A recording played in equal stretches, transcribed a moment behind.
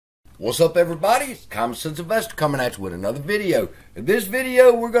What's up, everybody? It's Common Sense Investor coming at you with another video. In this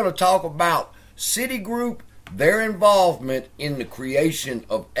video, we're going to talk about Citigroup, their involvement in the creation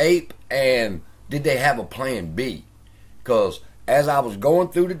of APE, and did they have a plan B? Because as I was going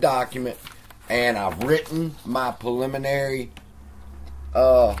through the document, and I've written my preliminary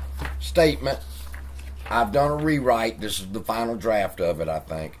statement, I've done a rewrite. This is the final draft of it, I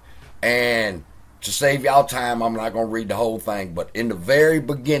think. And to save y'all time, I'm not going to read the whole thing, but in the very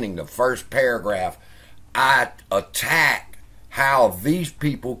beginning, the first paragraph, I attack how these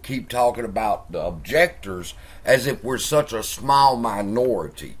people keep talking about the objectors as if we're such a small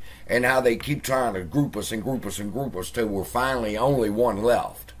minority, and how they keep trying to group us and group us and group us till we're finally only one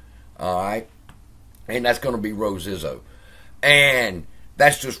left. All right? And that's going to be Rose Izzo. And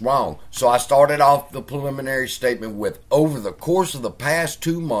that's just wrong. So I started off the preliminary statement with, over the course of the past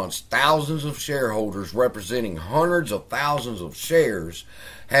 2 months, thousands of shareholders representing hundreds of thousands of shares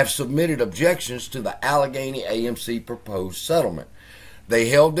have submitted objections to the Allegheny AMC proposed settlement. They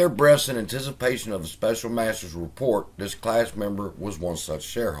held their breaths in anticipation of the special master's report. This class member was one such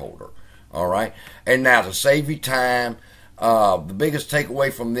shareholder. All right. And now, to save you time, the biggest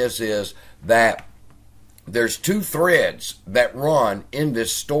takeaway from this is that there's two threads that run in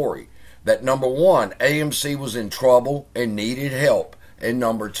this story. That number one, AMC was in trouble and needed help. And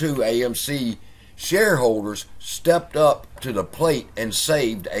number two, AMC shareholders stepped up to the plate and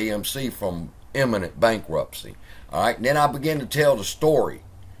saved AMC from imminent bankruptcy. All right, and then I began to tell the story.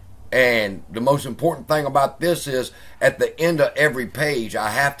 And the most important thing about this is, at the end of every page,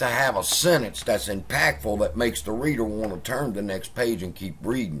 I have to have a sentence that's impactful that makes the reader want to turn to the next page and keep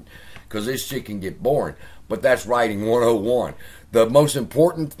reading, because this shit can get boring. But that's writing 101. The most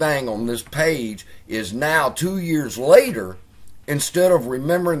important thing on this page is, now 2 years later, instead of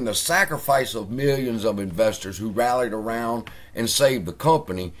remembering the sacrifice of millions of investors who rallied around and saved the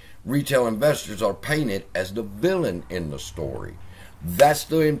company, retail investors are painted as the villain in the story. That's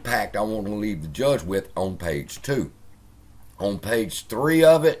the impact I want to leave the judge with on page 2. On page 3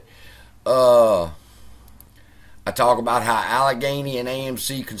 of it, I talk about how Allegheny and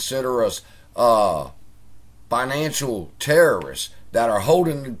AMC consider us financial terrorists that are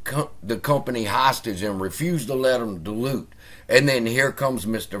holding the company hostage and refuse to let them dilute. And then here comes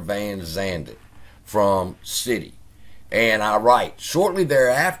Mr. Van Zanden from Citi. And I write, shortly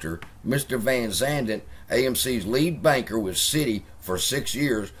thereafter, Mr. Van Zanden, AMC's lead banker with Citi for 6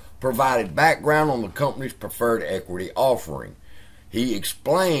 years, provided background on the company's preferred equity offering. He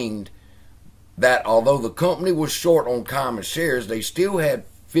explained that although the company was short on common shares, they still had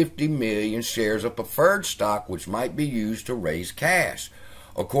 50 million shares of preferred stock which might be used to raise cash.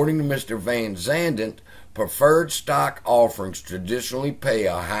 According to Mr. Van Zanden, preferred stock offerings traditionally pay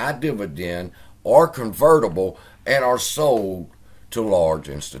a high dividend, are convertible, and are sold to large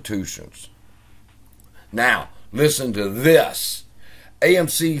institutions. Now, listen to this.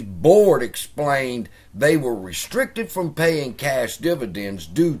 AMC's board explained they were restricted from paying cash dividends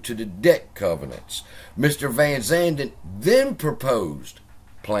due to the debt covenants. Mr. Van Zanden then proposed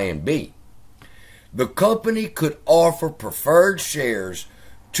Plan B. The company could offer preferred shares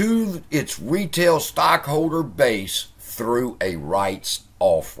to its retail stockholder base through a rights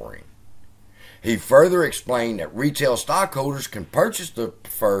offering. He further explained that retail stockholders can purchase the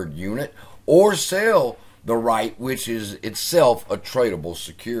preferred unit or sell the right, which is itself a tradable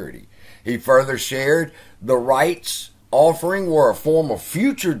security. He further shared the rights offering were a form of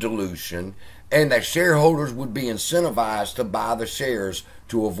future dilution, and that shareholders would be incentivized to buy the shares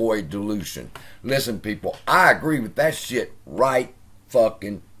to avoid dilution. Listen, people, I agree with that shit right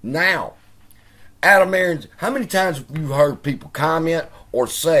fucking now. Adam Aarons, how many times have you heard people comment or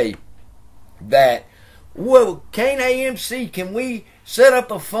say that, well, can we set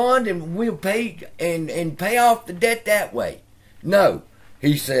up a fund and we'll pay and pay off the debt that way? No,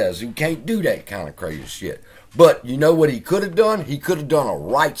 he says you can't do that kind of crazy shit. But you know what he could have done? He could have done a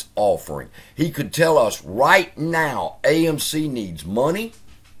rights offering. He could tell us right now AMC needs money,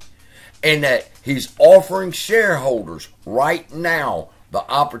 and that he's offering shareholders right now the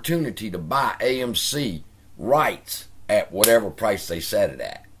opportunity to buy AMC rights at whatever price they set it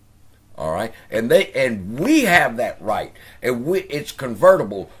at. All right, and we have that right, and it's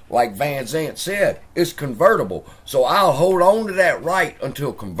convertible, like Van Zant said. It's convertible, so I'll hold on to that right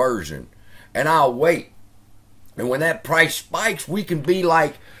until conversion, and I'll wait. And when that price spikes, we can be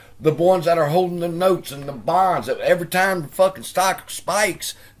like the ones that are holding the notes and the bonds. Every time the fucking stock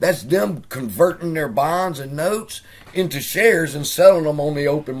spikes, that's them converting their bonds and notes into shares and selling them on the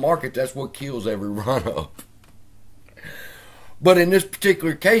open market. That's what kills every run-up. But in this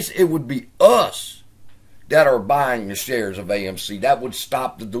particular case, it would be us that are buying the shares of AMC. That would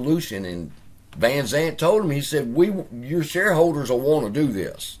stop the dilution. And Van Zandt told him, he said, your shareholders will want to do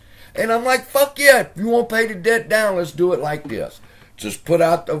this. And I'm like, fuck yeah, if you want to pay the debt down, let's do it like this. Just put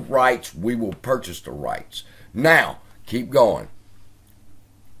out the rights, we will purchase the rights. Now, keep going.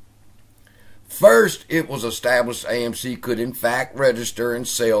 First, it was established AMC could in fact register and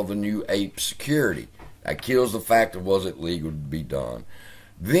sell the new APE security. That kills the fact that was it legal to be done.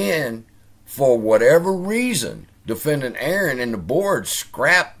 Then, for whatever reason, Defendant Aaron and the board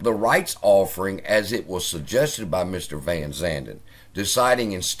scrapped the rights offering as it was suggested by Mr. Van Zandt,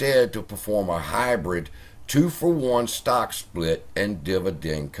 deciding instead to perform a hybrid 2-for-1 stock split and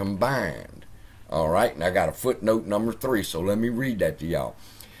dividend combined. All right, and I got a footnote number 3, so let me read that to y'all.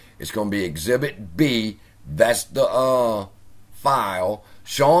 It's going to be Exhibit B. That's the file.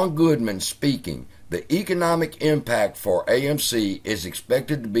 Sean Goodman speaking. The economic impact for AMC is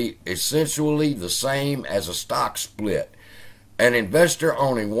expected to be essentially the same as a stock split. An investor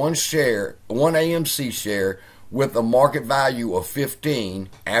owning one AMC share with a market value of 15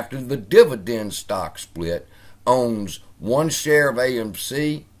 after the dividend stock split owns one share of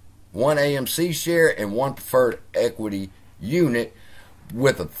AMC, one AMC share, and one preferred equity unit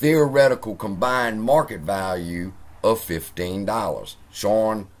with a theoretical combined market value of $15.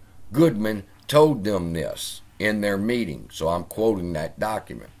 Sean Goodman told them this in their meeting, so I'm quoting that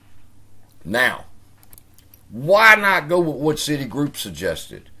document. Now, why not go with what Citigroup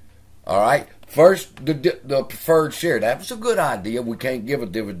suggested? All right, first, the preferred share. That was a good idea. We can't give a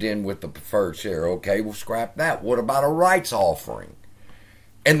dividend with the preferred share. Okay, we'll scrap that. What about a rights offering?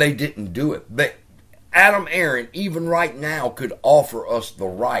 And they didn't do it. But Adam Aaron, even right now, could offer us the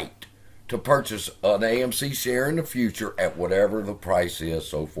right to purchase an AMC share in the future at whatever the price is,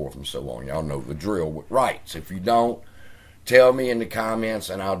 so forth and so on. Y'all know the drill with rights. If you don't, tell me in the comments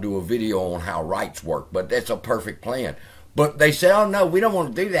and I'll do a video on how rights work. But that's a perfect plan. But they said, oh no, we don't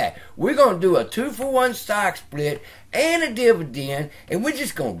want to do that. We're going to do a 2-for-1 stock split and a dividend, and we're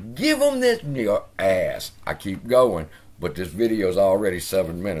just going to give them this ass. I keep going, but this video is already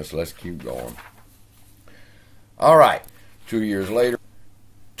 7 minutes. Let's keep going. All right, 2 years later,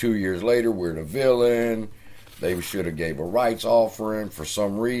 we're the villain. They should have gave a rights offering. For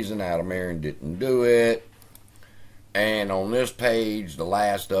some reason, Adam Aaron didn't do it. And on this page, the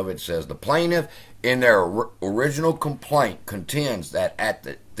last of it says, the plaintiff, in their original complaint, contends that at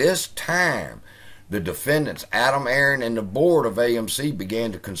this time, the defendants, Adam Aaron and the board of AMC,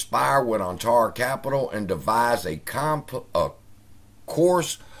 began to conspire with Antara Capital and devise a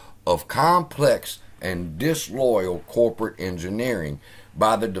course of complex and disloyal corporate engineering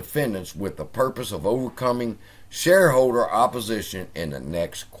by the defendants with the purpose of overcoming shareholder opposition in the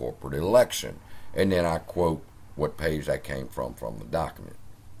next corporate election. And then I quote what page that came from the document.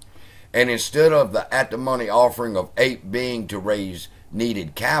 And instead of the at-the-money offering of APE being to raise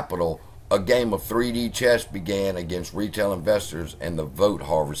needed capital, a game of 3D chess began against retail investors and the vote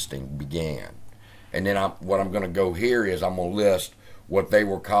harvesting began. And then what I'm going to go here is I'm going to list what they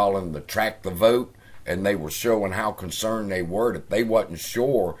were calling the track the vote, and they were showing how concerned they were that they wasn't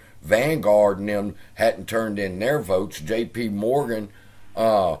sure Vanguard and them hadn't turned in their votes. J.P. Morgan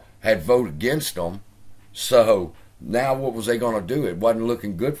had voted against them. So now what was they going to do? It wasn't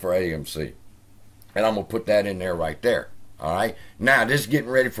looking good for AMC. And I'm going to put that in there right there. All right. Now, this is getting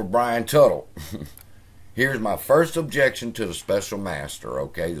ready for Brian Tuttle. Here's my first objection to the special master,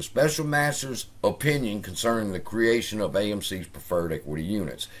 okay? The special master's opinion concerning the creation of AMC's preferred equity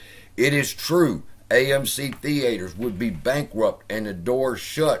units. It is true AMC theaters would be bankrupt and the doors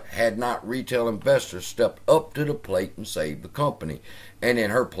shut had not retail investors stepped up to the plate and saved the company. And in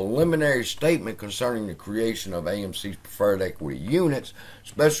her preliminary statement concerning the creation of AMC's preferred equity units,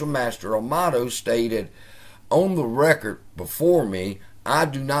 Special Master Amato stated, on the record before me, I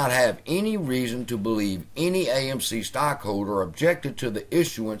do not have any reason to believe any AMC stockholder objected to the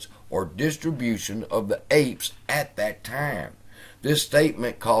issuance or distribution of the APEs at that time. This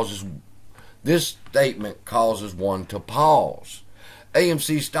statement causes one to pause.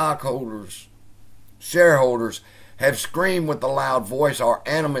 AMC shareholders have screamed with a loud voice our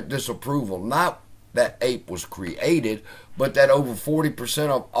animate disapproval, not that APE was created, but that over 40%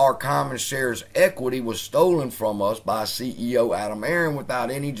 of our common shares equity was stolen from us by CEO Adam Aaron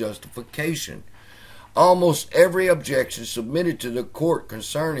without any justification. Almost every objection submitted to the court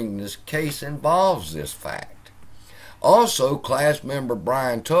concerning this case involves this fact. Also, class member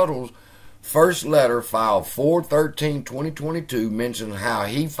Brian Tuttle's first letter, filed 4/13/2022, mentions how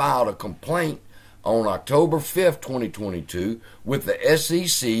he filed a complaint on October 5th, 2022, with the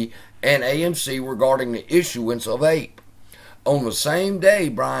SEC and AMC regarding the issuance of APE. On the same day,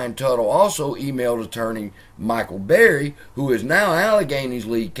 Brian Tuttle also emailed attorney Michael Berry, who is now Allegheny's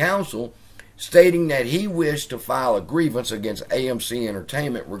lead counsel, stating that he wished to file a grievance against AMC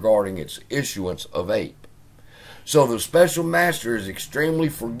Entertainment regarding its issuance of APE. So the special master is extremely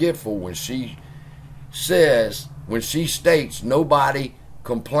forgetful when she states nobody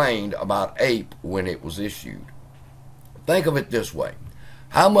complained about APE when it was issued. Think of it this way.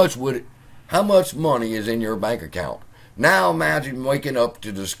 How much money is in your bank account? Now imagine waking up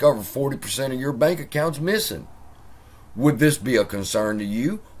to discover 40% of your bank account's missing. Would this be a concern to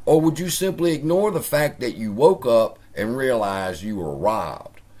you, or would you simply ignore the fact that you woke up and realized you were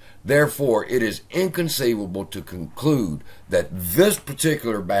robbed? Therefore, it is inconceivable to conclude that this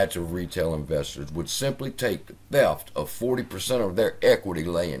particular batch of retail investors would simply take the theft of 40% of their equity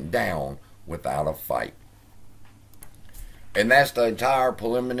laying down without a fight. And that's the entire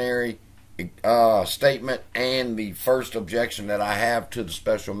preliminary statement, and the first objection that I have to the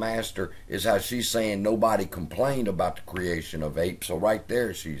special master is how she's saying nobody complained about the creation of APE. So right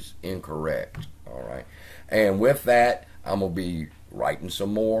there, she's incorrect. All right. And with that, I'm going to be writing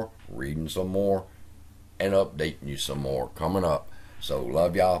some more, reading some more, and updating you some more coming up. So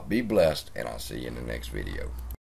love y'all, be blessed, and I'll see you in the next video.